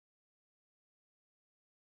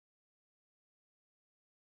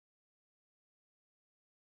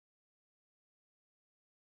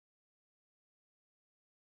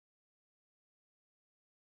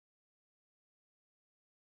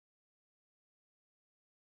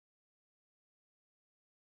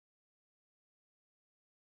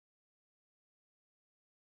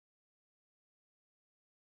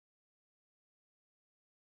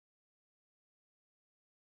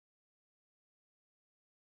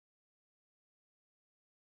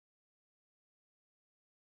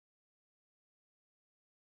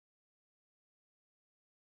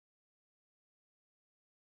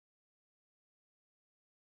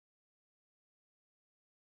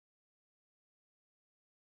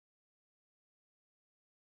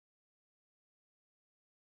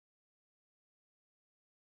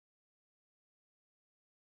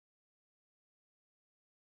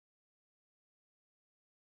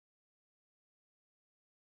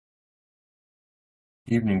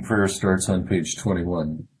Evening prayer starts on page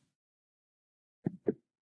 21.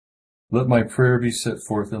 Let my prayer be set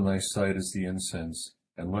forth in thy sight as the incense,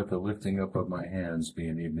 and let the lifting up of my hands be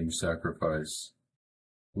an evening sacrifice.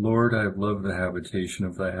 Lord, I have loved the habitation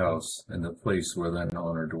of thy house, and the place where thine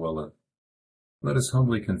honor dwelleth. Let us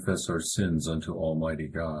humbly confess our sins unto Almighty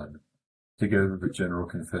God. Together the general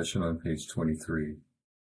confession on page 23.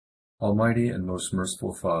 Almighty and most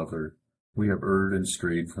merciful Father, we have erred and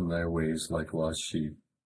strayed from thy ways like lost sheep.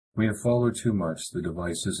 We have followed too much the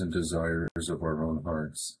devices and desires of our own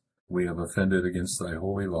hearts. We have offended against thy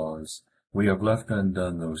holy laws. We have left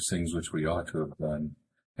undone those things which we ought to have done,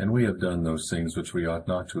 and we have done those things which we ought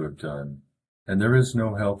not to have done. And there is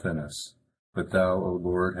no help in us. But thou, O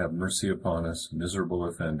Lord, have mercy upon us, miserable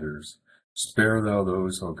offenders. Spare thou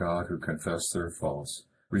those, O God, who confess their faults.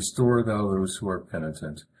 Restore thou those who are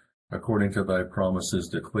penitent, according to thy promises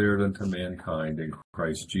declared unto mankind in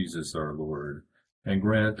Christ Jesus our Lord. And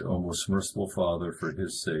grant, O most merciful Father, for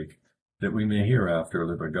his sake, that we may hereafter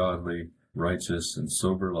live a godly, righteous, and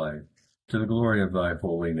sober life, to the glory of thy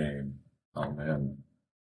holy name. Amen.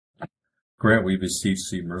 Grant, we beseech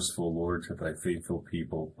thee, merciful Lord, to thy faithful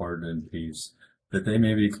people pardon and peace, that they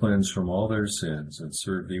may be cleansed from all their sins and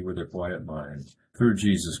serve thee with a quiet mind, through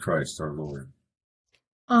Jesus Christ our Lord.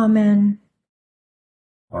 Amen.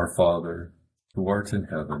 Our Father, who art in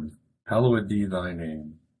heaven, hallowed be thy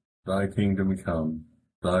name. Thy kingdom come,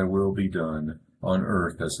 thy will be done, on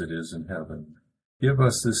earth as it is in heaven. Give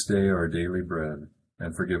us this day our daily bread,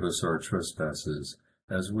 and forgive us our trespasses,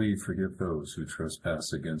 as we forgive those who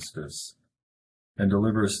trespass against us. And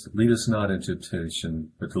lead us not into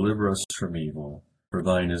temptation, but deliver us from evil. For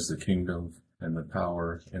thine is the kingdom, and the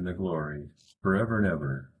power, and the glory, forever and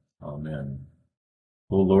ever. Amen.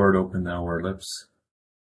 O Lord, open thou our lips,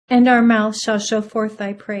 and our mouth shall show forth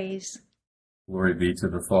thy praise. Glory be to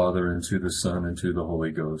the Father, and to the Son, and to the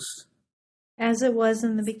Holy Ghost. As it was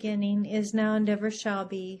in the beginning, is now, and ever shall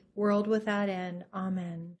be, world without end.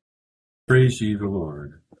 Amen. Praise ye the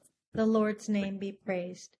Lord. The Lord's name be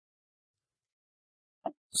praised.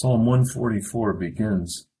 Psalm 144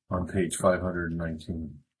 begins on page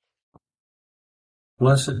 519.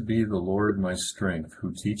 Blessed be the Lord my strength,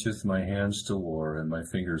 who teacheth my hands to war and my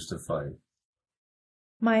fingers to fight.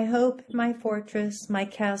 My hope, my fortress, my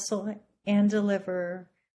castle and deliverer,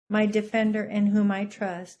 my defender in whom I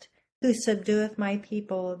trust, who subdueth my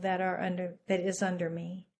people that is under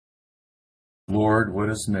me. Lord, what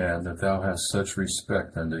is man that thou hast such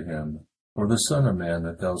respect unto him, or the son of man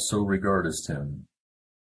that thou so regardest him?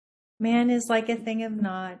 Man is like a thing of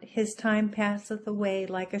naught, his time passeth away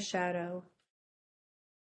like a shadow.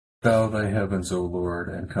 Bow thy heavens, O Lord,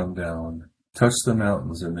 and come down. Touch the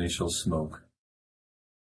mountains, and they shall smoke.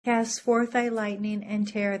 Cast forth thy lightning and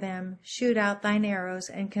tear them, shoot out thine arrows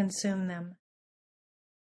and consume them.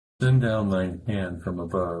 Send down thine hand from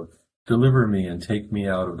above. Deliver me and take me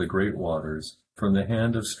out of the great waters, from the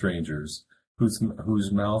hand of strangers,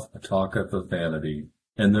 whose mouth talketh of vanity,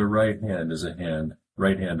 and their right hand is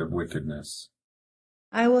right hand of wickedness.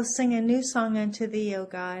 I will sing a new song unto thee, O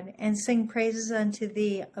God, and sing praises unto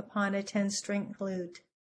thee upon a 10-string lute.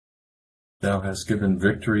 Thou hast given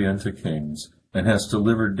victory unto kings, and hast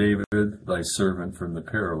delivered David thy servant from the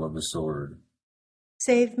peril of the sword.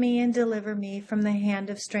 Save me and deliver me from the hand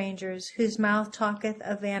of strangers, whose mouth talketh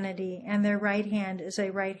of vanity, and their right hand is a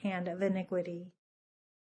right hand of iniquity.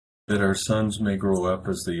 That our sons may grow up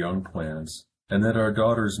as the young plants, and that our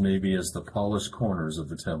daughters may be as the polished corners of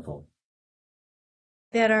the temple.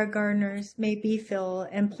 That our garners may be filled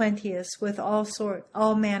and plenteous with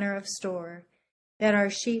all manner of store, that our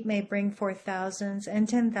sheep may bring forth thousands and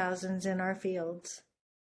 10,000s in our fields.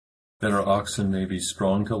 That our oxen may be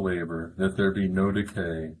strong to labor, that there be no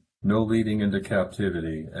decay, no leading into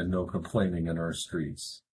captivity, and no complaining in our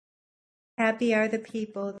streets. Happy are the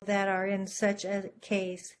people that are in such a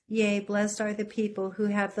case, yea, blessed are the people who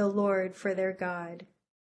have the Lord for their God.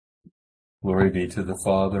 Glory be to the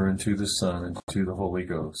Father, and to the Son, and to the Holy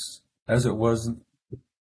Ghost, as it was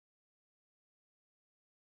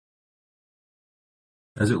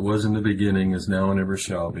in the beginning, is now, and ever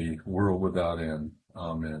shall be, world without end.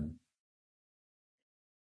 Amen.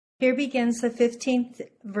 Here begins the 15th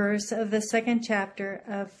verse of the second chapter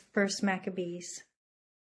of 1 Maccabees.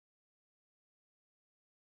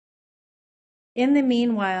 In the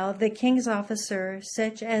meanwhile, the king's officer,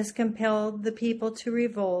 such as compelled the people to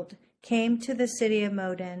revolt, came to the city of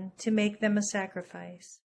Modin to make them a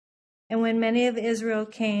sacrifice. And when many of Israel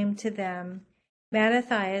came to them,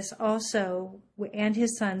 Mattathias also and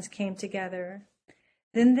his sons came together.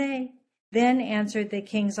 Then answered the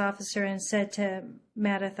king's officer and said to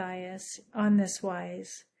Mattathias on this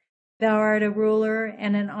wise, Thou art a ruler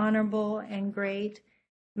and an honorable and great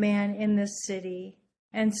man in this city,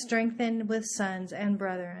 and strengthened with sons and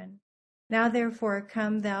brethren. Now therefore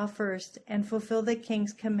come thou first, and fulfill the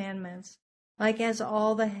king's commandments, like as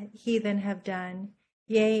all the heathen have done,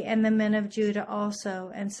 yea, and the men of Judah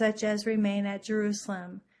also, and such as remain at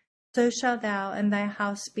Jerusalem. So shalt thou and thy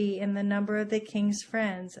house be in the number of the king's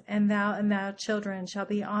friends, and thy children shall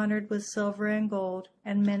be honored with silver and gold,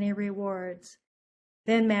 and many rewards.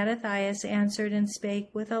 Then Mattathias answered and spake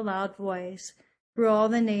with a loud voice, Through all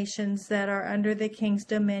the nations that are under the king's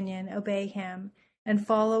dominion obey him, and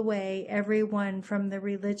fall away every one from the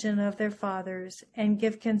religion of their fathers, and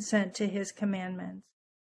give consent to his commandments.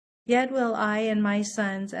 Yet will I and my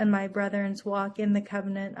sons and my brethren walk in the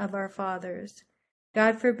covenant of our fathers.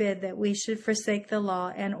 God forbid that we should forsake the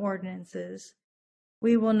law and ordinances.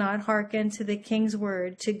 We will not hearken to the king's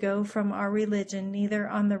word to go from our religion neither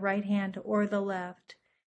on the right hand or the left.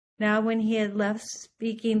 Now when he had left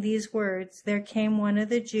speaking these words, there came one of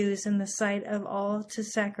the Jews in the sight of all to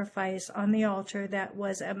sacrifice on the altar that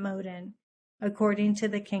was at Modin, according to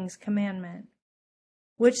the king's commandment.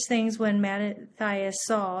 Which things when Mattathias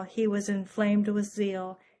saw, he was inflamed with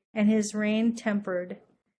zeal, and his rein tempered.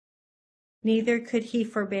 Neither could he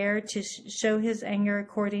forbear to show his anger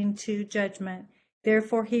according to judgment.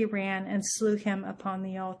 Therefore he ran and slew him upon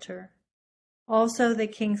the altar. Also the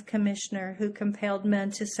king's commissioner, who compelled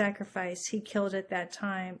men to sacrifice, he killed at that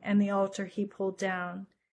time, and the altar he pulled down.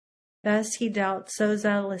 Thus he dealt so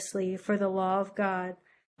zealously for the law of God,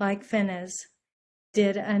 like Phinehas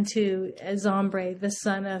did unto Zombre the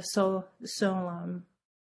son of Solomon.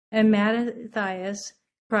 And Mattathias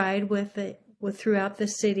cried throughout the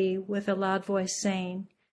city with a loud voice, saying,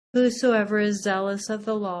 Whosoever is zealous of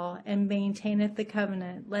the law and maintaineth the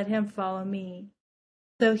covenant, let him follow me.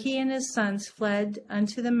 So he and his sons fled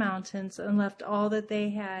unto the mountains, and left all that they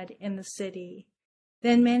had in the city.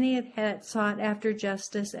 Then many that sought after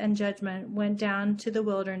justice and judgment went down to the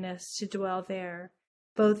wilderness to dwell there,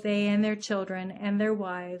 both they and their children, and their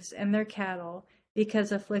wives, and their cattle,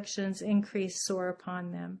 because afflictions increased sore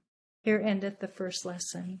upon them. Here endeth the first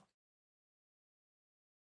lesson.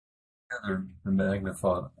 Together, the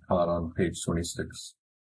Magnificat on page 26.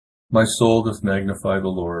 My soul doth magnify the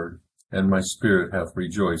Lord, and my spirit hath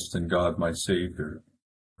rejoiced in God my Saviour.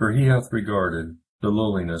 For he hath regarded the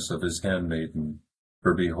lowliness of his handmaiden.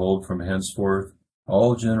 For behold, from henceforth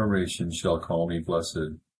all generations shall call me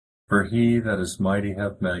blessed. For he that is mighty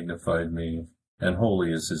hath magnified me, and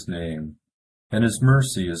holy is his name. And his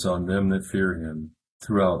mercy is on them that fear him,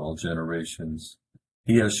 throughout all generations.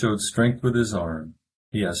 He has showed strength with his arm.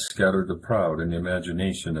 He hath scattered the proud in the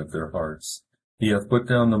imagination of their hearts. He hath put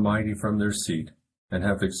down the mighty from their seat, and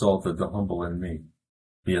hath exalted the humble and meek.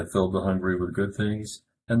 He hath filled the hungry with good things,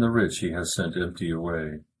 and the rich he hath sent empty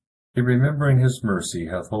away. He, remembering his mercy,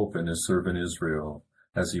 hath hope in his servant Israel,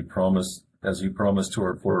 as he promised to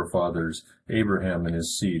our forefathers, Abraham and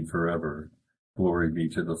his seed forever. Glory be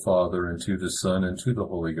to the Father, and to the Son, and to the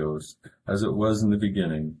Holy Ghost, as it was in the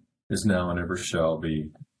beginning, is now, and ever shall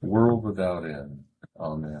be, world without end.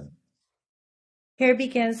 Amen. Here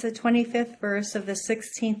begins the 25th verse of the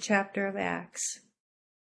 16th chapter of Acts.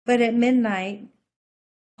 But at midnight,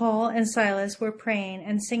 Paul and Silas were praying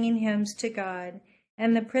and singing hymns to God,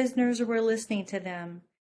 and the prisoners were listening to them.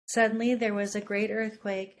 Suddenly there was a great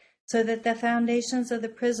earthquake, so that the foundations of the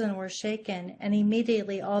prison were shaken, and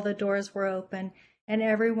immediately all the doors were opened, and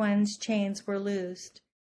everyone's chains were loosed.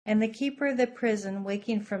 And the keeper of the prison,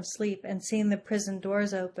 waking from sleep and seeing the prison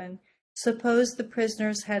doors open, supposed the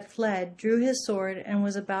prisoners had fled, drew his sword, and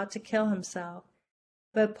was about to kill himself.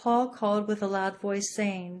 But Paul called with a loud voice,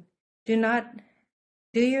 saying, Do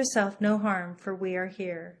yourself no harm, for we are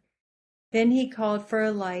here. Then he called for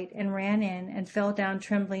a light, and ran in, and fell down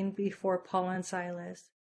trembling before Paul and Silas.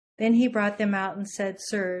 Then he brought them out and said,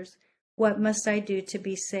 Sirs, what must I do to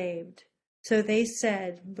be saved? So they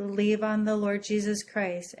said, Believe on the Lord Jesus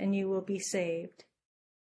Christ, and you will be saved,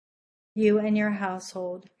 you and your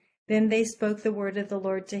household. Then they spoke the word of the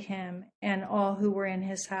Lord to him, and all who were in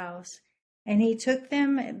his house. And he took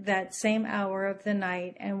them that same hour of the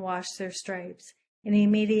night, and washed their stripes. And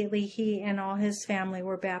immediately he and all his family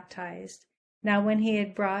were baptized. Now when he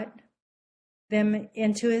had brought them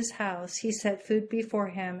into his house, he set food before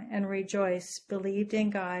him, and rejoiced, believed in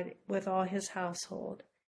God with all his household.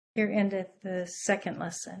 Here endeth the second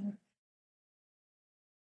lesson.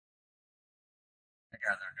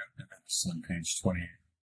 Together, New Divinity on page 28.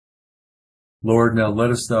 Lord, now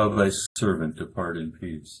lettest thou thy servant depart in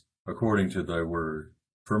peace, according to thy word.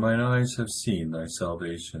 For mine eyes have seen thy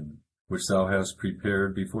salvation, which thou hast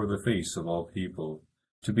prepared before the face of all people,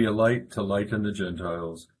 to be a light to lighten the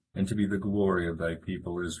Gentiles, and to be the glory of thy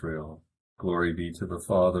people Israel. Glory be to the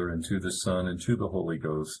Father, and to the Son, and to the Holy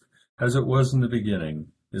Ghost, as it was in the beginning,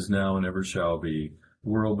 is now, and ever shall be,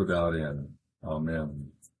 world without end.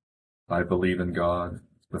 Amen. I believe in God,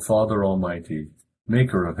 the Father Almighty,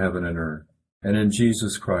 maker of heaven and earth, and in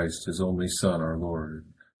Jesus Christ, his only Son, our Lord,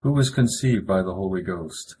 who was conceived by the Holy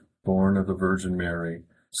Ghost, born of the Virgin Mary,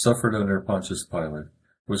 suffered under Pontius Pilate,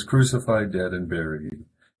 was crucified, dead, and buried.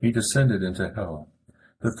 He descended into hell.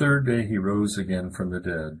 The third day he rose again from the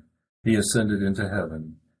dead. He ascended into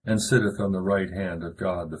heaven, and sitteth on the right hand of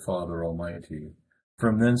God the Father Almighty.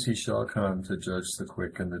 From thence he shall come to judge the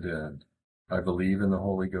quick and the dead. I believe in the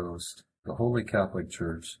Holy Ghost, the Holy Catholic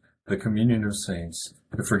Church, the communion of saints,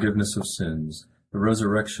 the forgiveness of sins, the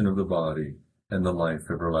resurrection of the body, and the life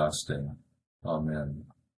everlasting. Amen.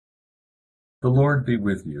 The Lord be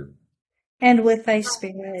with you. And with thy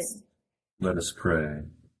spirit. Let us pray.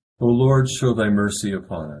 O Lord, show thy mercy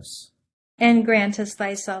upon us. And grant us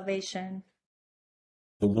thy salvation.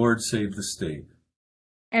 The Lord save the state.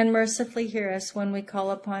 And mercifully hear us when we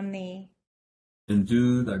call upon thee.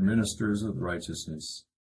 Endue thy ministers with righteousness.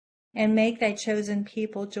 And make thy chosen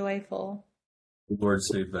people joyful. The Lord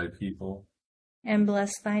save thy people. And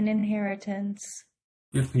bless thine inheritance.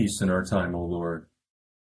 Give peace in our time, O Lord.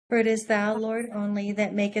 For it is thou, Lord, only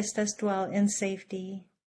that makest us dwell in safety.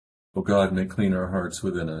 O God, make clean our hearts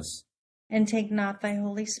within us. And take not thy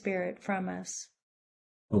Holy Spirit from us.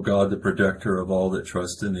 O God, the protector of all that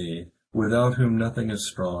trust in thee, without whom nothing is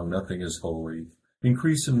strong, nothing is holy,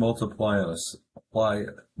 increase and multiply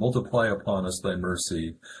upon us thy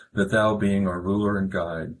mercy, that thou, being our ruler and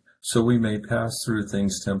guide, so we may pass through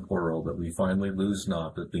things temporal, that we finally lose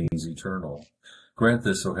not the things eternal. Grant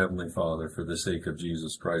this, O Heavenly Father, for the sake of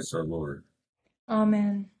Jesus Christ our Lord.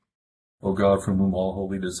 Amen. O God, from whom all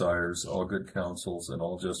holy desires, all good counsels, and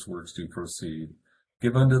all just works do proceed,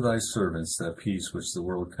 give unto thy servants that peace which the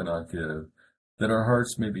world cannot give, that our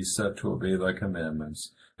hearts may be set to obey thy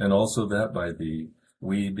commandments, and also that by thee,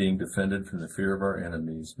 we, being defended from the fear of our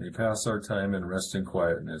enemies, may pass our time in rest and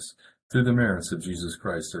quietness, through the merits of Jesus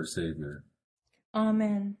Christ our Savior.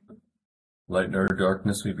 Amen. Lighten our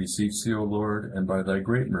darkness, we beseech thee, O Lord, and by thy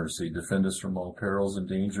great mercy defend us from all perils and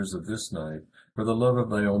dangers of this night, for the love of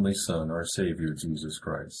thy only Son, our Savior, Jesus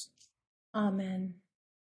Christ. Amen.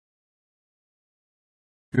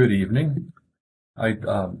 Good evening. I'd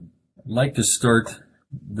like to start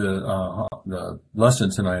the lesson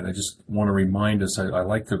tonight. I just want to remind us, I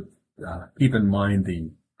like to keep in mind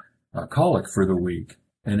the collect for the week.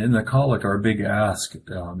 And in the collect, our big ask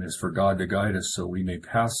is for God to guide us so we may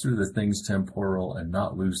pass through the things temporal and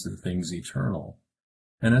not lose the things eternal.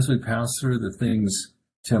 And as we pass through the things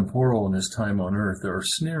temporal in this time on earth, there are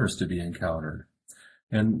snares to be encountered.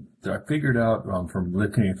 And I figured out from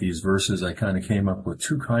looking at these verses, I kind of came up with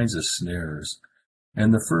two kinds of snares.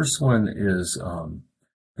 And the first one is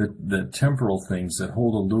the temporal things that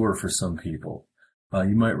hold a lure for some people.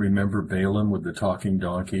 You might remember Balaam with the talking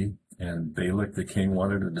donkey. And Balak, the king,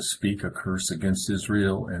 wanted him to speak a curse against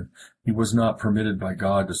Israel, and he was not permitted by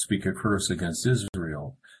God to speak a curse against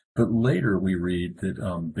Israel. But later we read that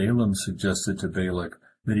Balaam suggested to Balak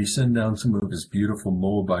that he send down some of his beautiful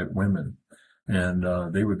Moabite women, and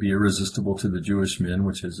they would be irresistible to the Jewish men,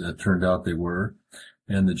 which as it turned out they were,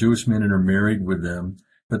 and the Jewish men intermarried with them.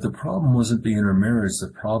 But the problem wasn't the intermarriage.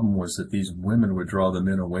 The problem was that these women would draw the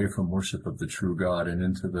men away from worship of the true God and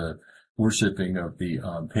into the worshipping of the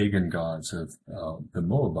pagan gods of the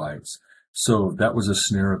Moabites. So that was a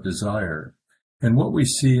snare of desire. And what we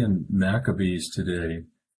see in Maccabees today,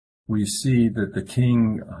 we see that the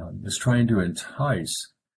king is trying to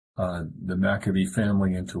entice the Maccabee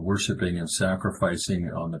family into worshiping and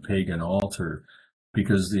sacrificing on the pagan altar,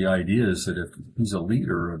 because the idea is that if he's a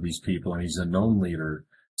leader of these people and he's a known leader,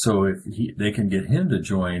 so if they can get him to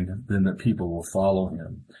join, then the people will follow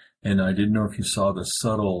him. And I didn't know if you saw the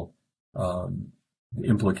subtle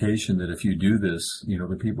implication that if you do this,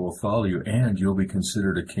 the people will follow you and you'll be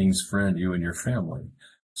considered a king's friend, you and your family.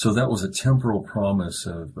 So that was a temporal promise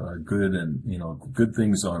of good and, good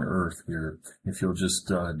things on earth here. If you'll just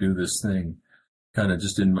do this thing, kind of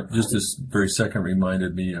just this very second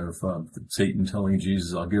reminded me of Satan telling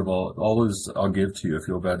Jesus, I'll give all this, I'll give to you if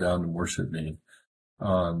you'll bow down and worship me.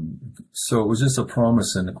 So it was just a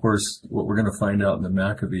promise. And of course, what we're going to find out in the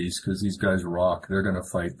Maccabees, because these guys rock, they're going to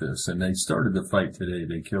fight this. And they started the fight today.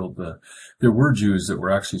 They killed there were Jews that were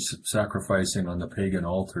actually sacrificing on the pagan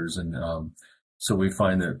altars. And, so we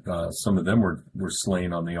find that, some of them were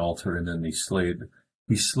slain on the altar, and then he slayed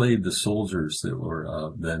the soldiers that were,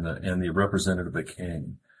 and the representative of the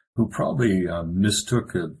king, who probably,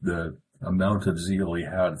 mistook the amount of zeal he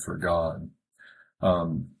had for God.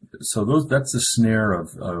 so that's the snare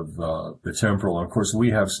of the temporal. And of course,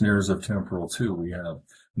 we have snares of temporal too. We have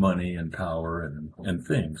money and power and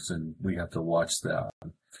things, and we have to watch that.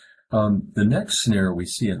 The next snare we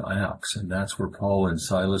see in Acts, and that's where Paul and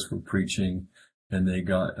Silas were preaching, and they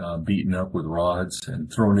got beaten up with rods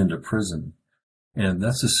and thrown into prison. And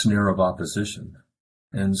that's a snare of opposition.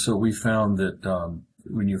 And so we found that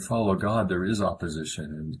when you follow God, there is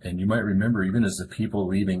opposition. And you might remember, even as the people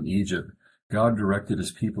leaving Egypt, God directed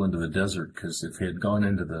his people into the desert, because if they had gone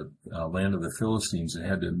into the land of the Philistines and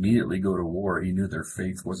had to immediately go to war, he knew their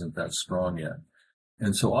faith wasn't that strong yet.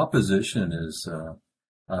 And so opposition is,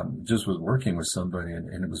 just was working with somebody,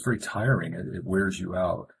 and it was very tiring. It wears you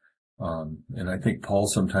out. And I think Paul,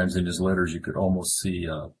 sometimes in his letters, you could almost see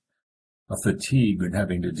a fatigue in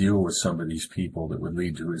having to deal with some of these people that would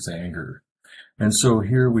lead to his anger. And so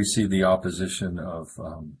here we see the opposition of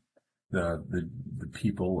the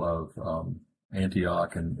people of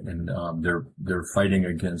Antioch, and they're fighting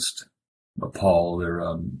against Paul.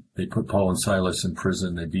 They put Paul and Silas in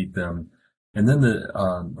prison. They beat them, and then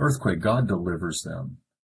the earthquake. God delivers them.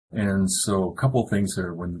 And so a couple things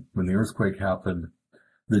there. When the earthquake happened,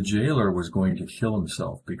 the jailer was going to kill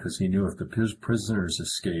himself, because he knew if the prisoners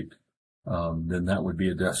escaped, then that would be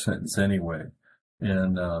a death sentence anyway.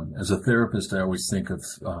 And as a therapist, I always think of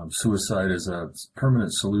suicide as a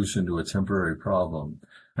permanent solution to a temporary problem.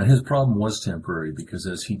 And his problem was temporary, because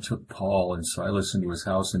as he took Paul and Silas into his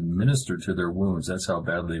house and ministered to their wounds, that's how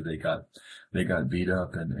badly they got beat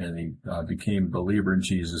up. And he became a believer in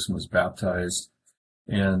Jesus and was baptized.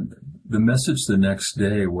 And the message the next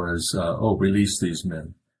day was, release these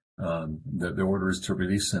men. The order is to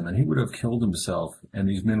release them. And he would have killed himself, and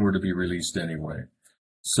these men were to be released anyway.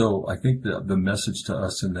 So I think the message to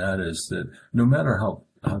us in that is that no matter how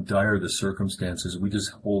dire the circumstances, we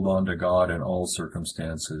just hold on to God in all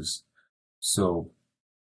circumstances. So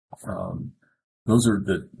those are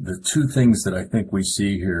the two things that I think we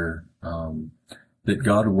see here, that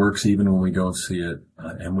God works even when we don't see it,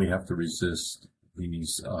 and we have to resist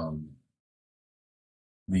these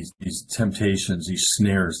temptations, these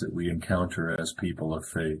snares that we encounter as people of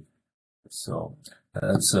faith. So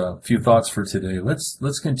that's a few thoughts for today.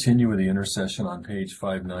 Let's continue with the intercession on page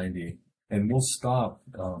 590, and we'll stop.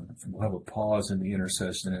 We'll have a pause in the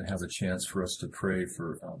intercession and have a chance for us to pray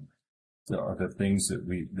for the things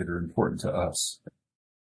that are important to us,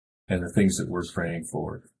 and the things that we're praying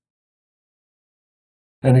for.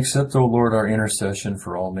 And accept, O Lord, our intercession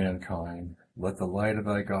for all mankind. Let the light of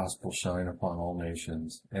thy gospel shine upon all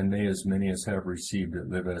nations, and may as many as have received it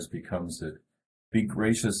live as becomes it. Be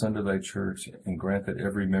gracious unto thy church, and grant that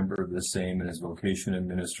every member of the same in his vocation and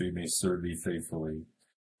ministry may serve thee faithfully.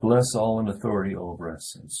 Bless all in authority over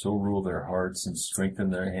us, and so rule their hearts and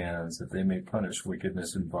strengthen their hands, that they may punish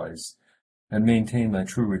wickedness and vice, and maintain thy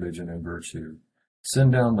true religion and virtue.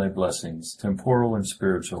 Send down thy blessings, temporal and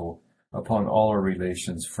spiritual, upon all our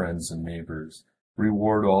relations, friends, and neighbors.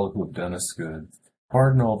 Reward all who have done us good.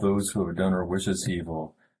 Pardon all those who have done or wish us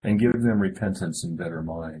evil, and give them repentance and better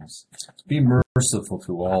minds. Be merciful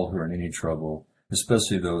to all who are in any trouble,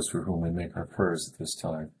 especially those for whom we make our prayers at this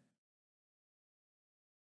time.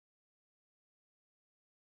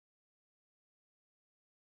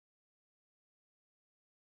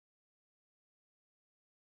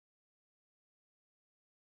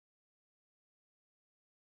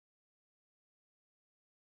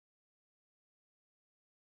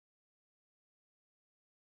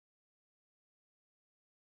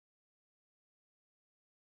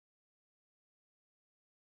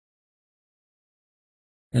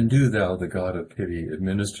 And do thou, the God of pity,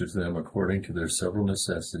 administer to them according to their several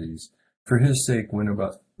necessities. For his sake, win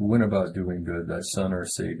about doing good, thy Son, our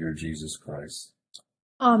Savior, Jesus Christ.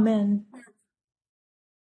 Amen.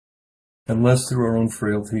 Unless through our own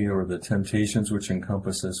frailty or the temptations which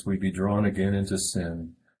encompass us, we be drawn again into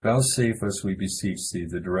sin, vouchsafe us, we beseech thee,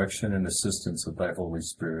 the direction and assistance of thy Holy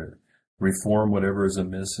Spirit. Reform whatever is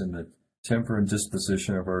amiss in the temper and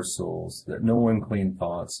disposition of our souls, that no unclean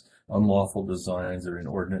thoughts, unlawful designs, or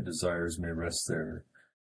inordinate desires may rest there.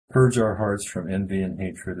 Purge our hearts from envy and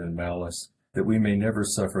hatred and malice, that we may never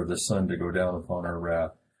suffer the sun to go down upon our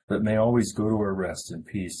wrath, but may always go to our rest in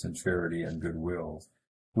peace and charity and goodwill,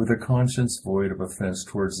 with a conscience void of offense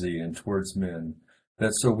towards thee and towards men,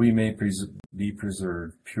 that so we may be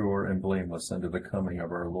preserved pure and blameless unto the coming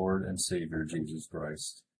of our Lord and Savior Jesus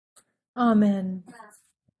Christ. Amen.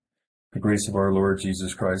 The grace of our Lord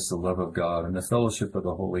Jesus Christ, the love of God, and the fellowship of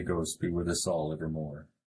the Holy Ghost be with us all evermore.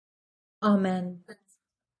 Amen.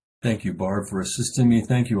 Thank you, Barb, for assisting me.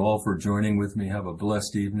 Thank you all for joining with me. Have a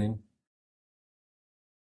blessed evening.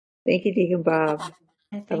 Thank you, Deacon Bob.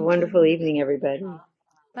 Have a wonderful evening, everybody.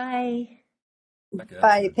 Bye. I guess.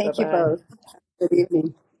 Bye. Thank you Bye-bye. both. Good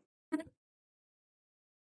evening.